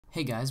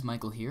Hey guys,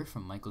 Michael here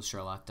from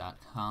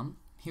michaelsherlock.com,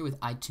 here with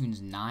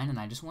iTunes 9, and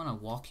I just want to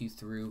walk you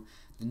through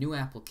the new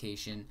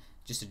application,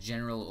 just a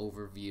general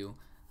overview.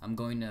 I'm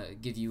going to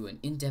give you an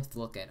in-depth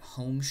look at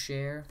Home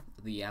Share,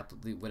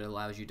 what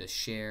allows you to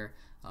share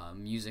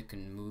music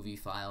and movie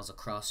files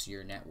across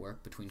your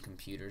network between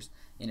computers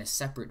in a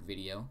separate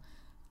video.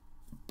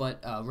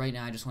 But right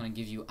now I just want to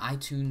give you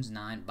iTunes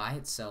 9 by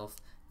itself,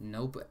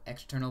 no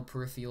external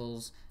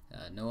peripherals,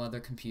 no other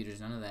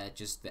computers, none of that,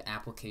 just the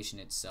application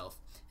itself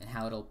and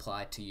how it'll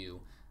apply to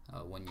you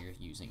when you're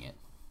using it.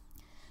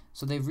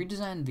 So they've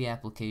redesigned the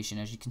application.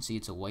 As you can see,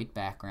 it's a white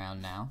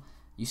background now.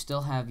 You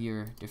still have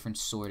your different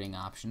sorting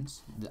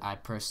options. I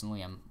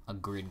personally am a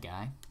grid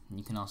guy. And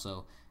you can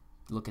also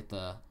look at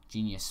the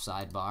Genius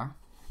sidebar.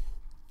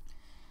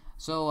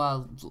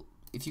 So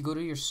if you go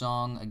to your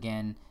song,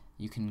 again,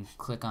 you can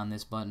click on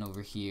this button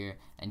over here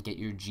and get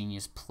your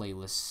Genius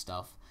playlist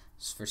stuff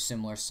for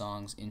similar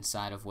songs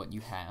inside of what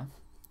you have.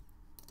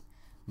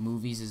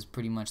 Movies is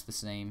pretty much the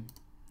same,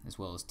 as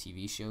well as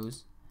TV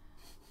shows.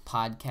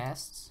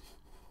 Podcasts,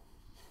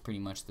 pretty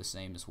much the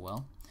same as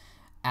well.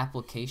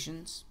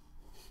 Applications,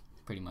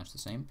 pretty much the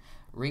same.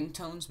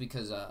 Ringtones,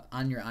 because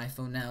on your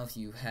iPhone now, if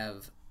you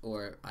have,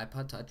 or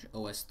iPod Touch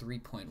OS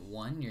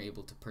 3.1, you're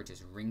able to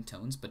purchase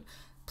ringtones, but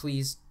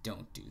please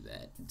don't do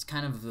that. It's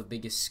kind of the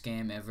biggest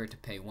scam ever to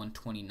pay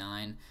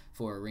 $129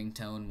 for a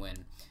ringtone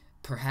when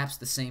perhaps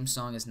the same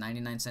song is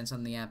 99 cents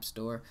on the App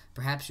Store.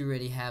 Perhaps you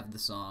already have the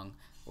song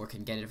or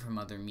can get it from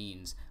other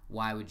means.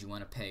 Why would you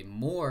want to pay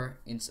more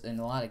in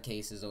a lot of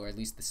cases, or at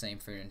least the same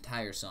for an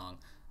entire song,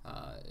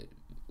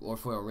 or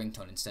for a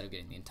ringtone instead of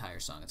getting the entire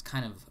song? It's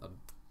kind of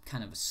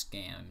a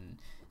scam.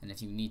 And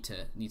if you need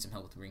some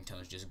help with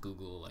ringtones, just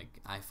Google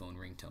like iPhone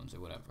ringtones or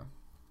whatever.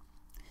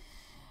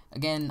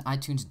 Again,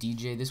 iTunes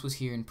DJ, this was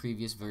here in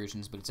previous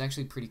versions, but it's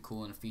actually pretty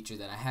cool, and a feature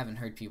that I haven't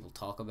heard people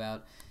talk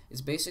about. It's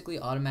basically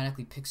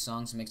automatically picks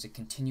songs and makes a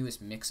continuous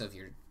mix of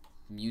your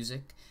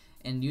music.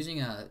 And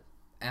using an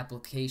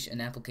application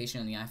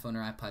on the iPhone or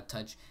iPod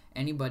Touch,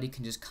 anybody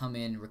can just come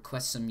in,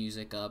 request some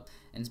music up,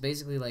 and it's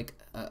basically like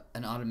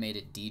an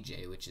automated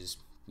DJ, which is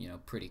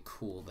pretty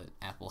cool that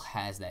Apple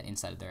has that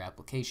inside of their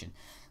application.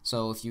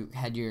 So if you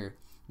had your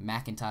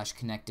Macintosh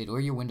connected, or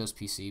your Windows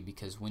PC,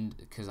 because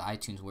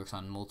iTunes works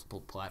on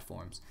multiple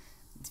platforms,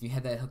 if you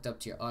had that hooked up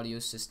to your audio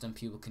system,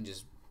 people can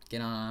just get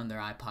on their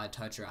iPod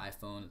Touch or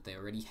iPhone that they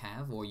already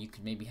have, or you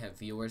could maybe have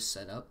viewers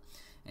set up.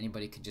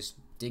 Anybody could just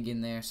dig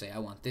in there, say I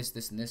want this,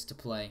 this, and this to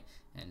play,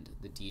 and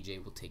the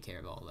DJ will take care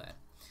of all that.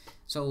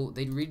 So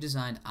they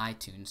redesigned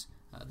iTunes,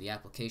 the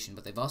application,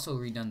 but they've also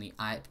redone the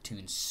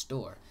iTunes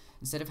Store.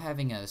 Instead of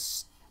having a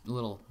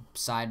little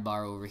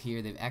sidebar over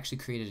here, they've actually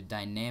created a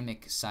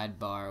dynamic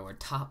sidebar or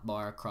top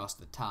bar across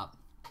the top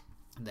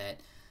that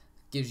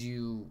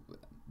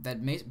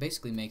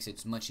basically makes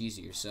it much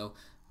easier. So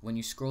when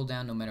you scroll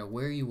down, no matter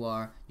where you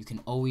are, you can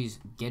always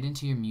get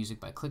into your music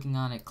by clicking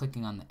on it,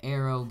 clicking on the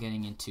arrow,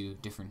 getting into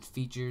different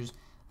features.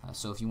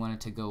 So if you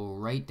wanted to go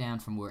right down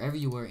from wherever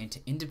you were into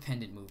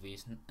independent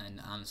movies,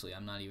 and honestly,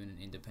 I'm not even an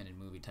independent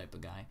movie type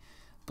of guy,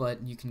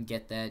 but you can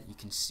get that, you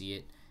can see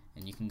it,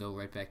 and you can go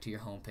right back to your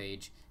home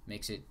page.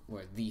 Makes it,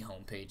 or the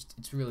home page.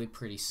 It's really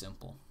pretty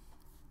simple.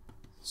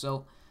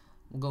 So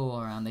we'll go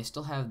around. They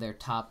still have their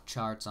top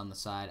charts on the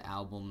side,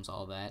 albums,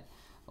 all that.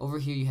 Over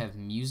here you have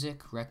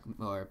music,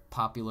 or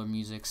popular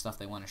music, stuff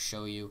they want to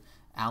show you,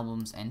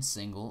 albums and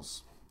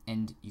singles,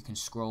 and you can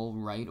scroll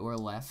right or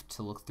left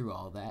to look through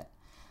all that.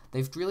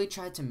 They've really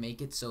tried to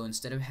make it so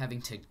instead of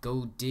having to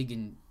go dig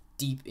in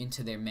deep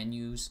into their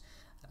menus,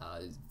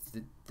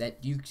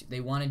 they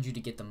wanted you to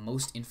get the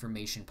most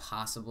information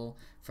possible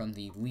from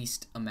the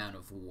least amount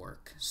of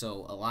work.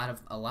 So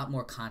a lot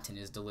more content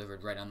is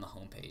delivered right on the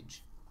homepage.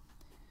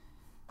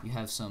 You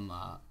have some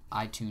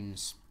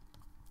iTunes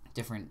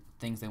different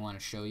things they want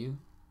to show you.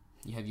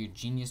 You have your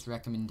Genius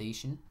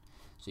recommendation,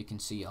 so you can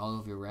see all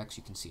of your recs.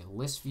 You can see a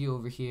list view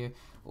over here,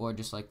 or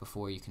just like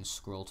before, you can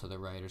scroll to the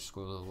right or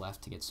scroll to the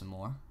left to get some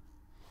more.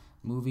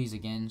 Movies,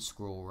 again,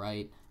 scroll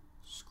right,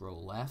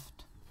 scroll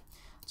left.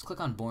 Let's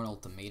click on Bourne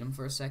Ultimatum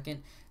for a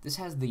second. This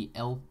has the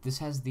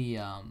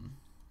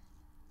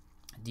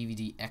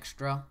DVD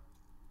extra.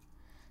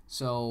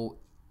 So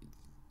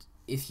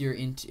if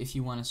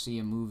you want to see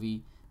a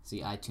movie,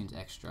 see iTunes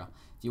Extra.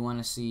 If you want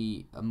to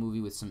see a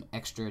movie with some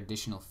extra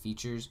additional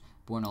features,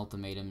 Bourne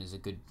Ultimatum is a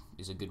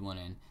good one,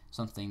 and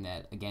something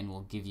that again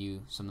will give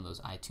you some of those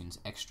iTunes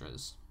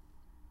extras.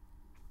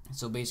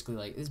 So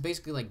it's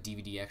basically like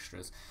DVD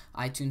extras.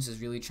 iTunes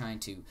is really trying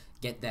to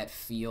get that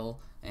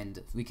feel,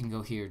 and we can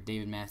go here,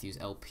 David Matthews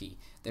LP.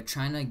 They're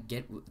trying to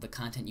get the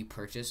content you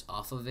purchase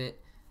off of it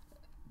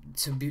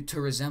to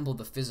resemble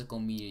the physical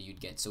media you'd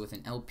get. So with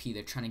an LP,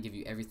 they're trying to give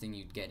you everything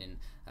you'd get in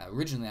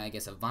originally, I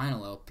guess, a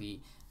vinyl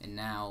LP, and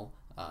now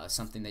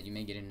something that you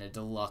may get in a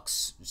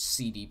deluxe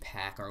CD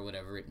pack or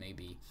whatever it may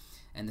be.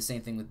 And the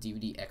same thing with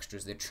DVD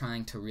extras. They're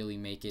trying to really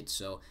make it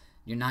so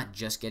you're not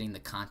just getting the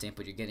content,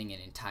 but you're getting an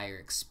entire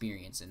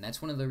experience. And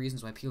that's one of the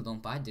reasons why people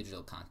don't buy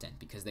digital content,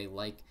 because they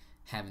like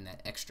having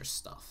that extra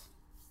stuff.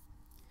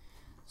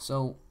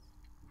 So,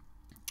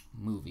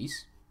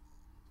 movies.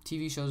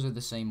 TV shows are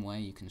the same way.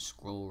 You can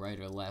scroll right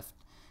or left,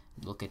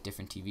 look at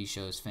different TV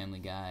shows, Family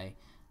Guy,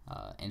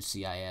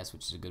 NCIS,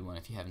 which is a good one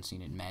if you haven't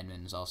seen it. Mad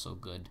Men is also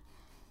good.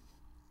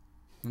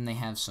 Then they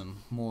have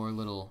some more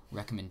little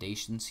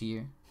recommendations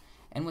here.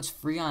 And what's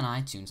free on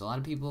iTunes, a lot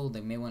of people,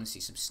 they may want to see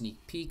some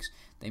sneak peeks.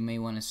 They may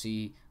want to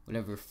see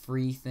whatever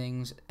free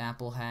things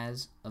Apple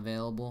has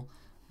available.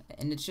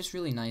 And it's just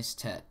really nice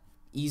to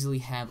easily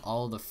have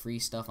all the free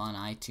stuff on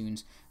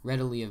iTunes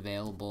readily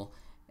available.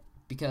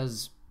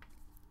 Because,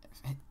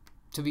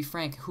 to be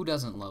frank, who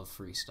doesn't love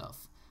free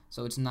stuff?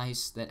 So it's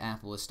nice that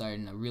Apple is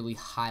starting to really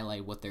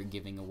highlight what they're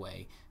giving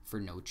away for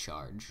no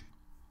charge.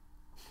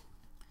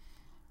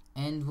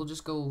 And we'll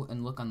just go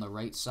and look on the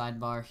right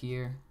sidebar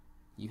here.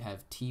 You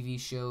have TV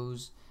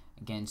shows.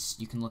 Again,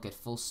 you can look at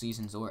full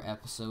seasons or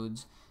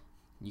episodes.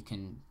 You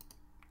can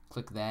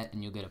click that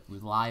and you'll get a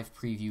live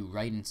preview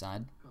right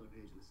inside. Color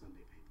page in the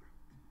Sunday paper.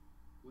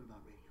 What about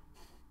radio?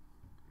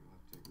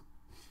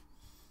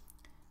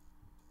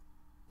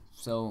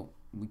 So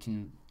we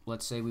can,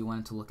 let's say we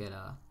wanted to look at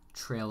a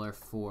trailer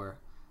for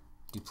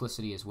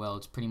Duplicity as well.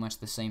 It's pretty much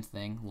the same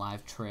thing,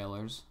 live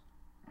trailers.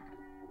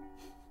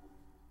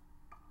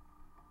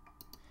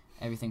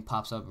 Everything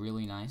pops up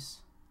really nice.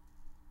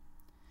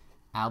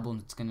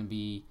 Albums, it's going to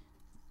be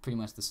pretty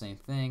much the same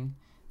thing.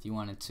 If you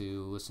wanted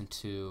to listen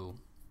to,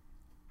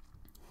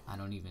 I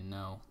don't even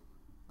know,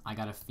 I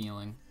Got a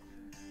Feeling,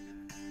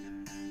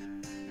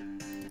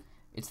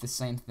 it's the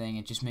same thing.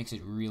 It just makes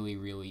it really,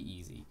 really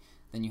easy.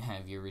 Then you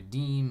have your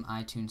Redeem,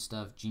 iTunes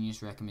stuff,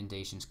 Genius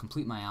Recommendations,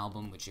 Complete My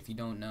Album, which if you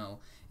don't know,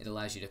 it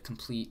allows you to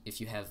complete,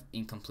 if you have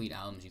incomplete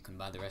albums, you can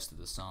buy the rest of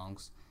the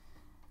songs.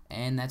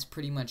 And that's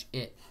pretty much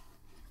it.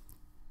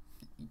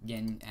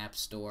 Again, App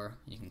Store,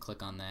 you can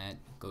click on that,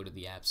 go to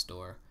the App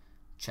Store,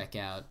 check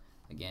out,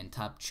 again,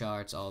 top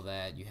charts, all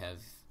that. You have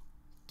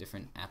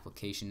different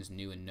applications,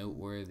 new and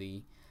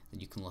noteworthy,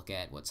 that you can look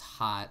at what's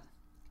hot.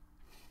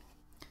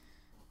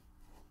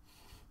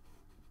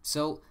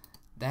 So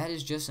that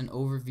is just an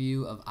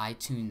overview of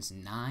iTunes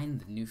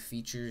 9, the new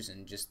features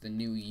and just the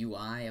new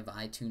UI of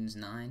iTunes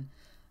 9.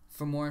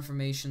 For more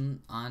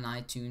information on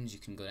iTunes, you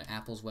can go to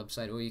Apple's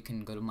website, or you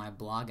can go to my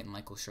blog at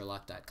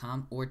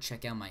michaelsherlock.com, or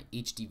check out my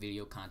HD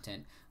video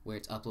content where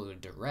it's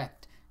uploaded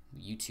direct,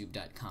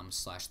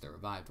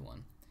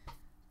 youtube.com/therevivedone.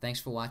 Thanks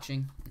for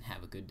watching, and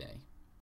have a good day.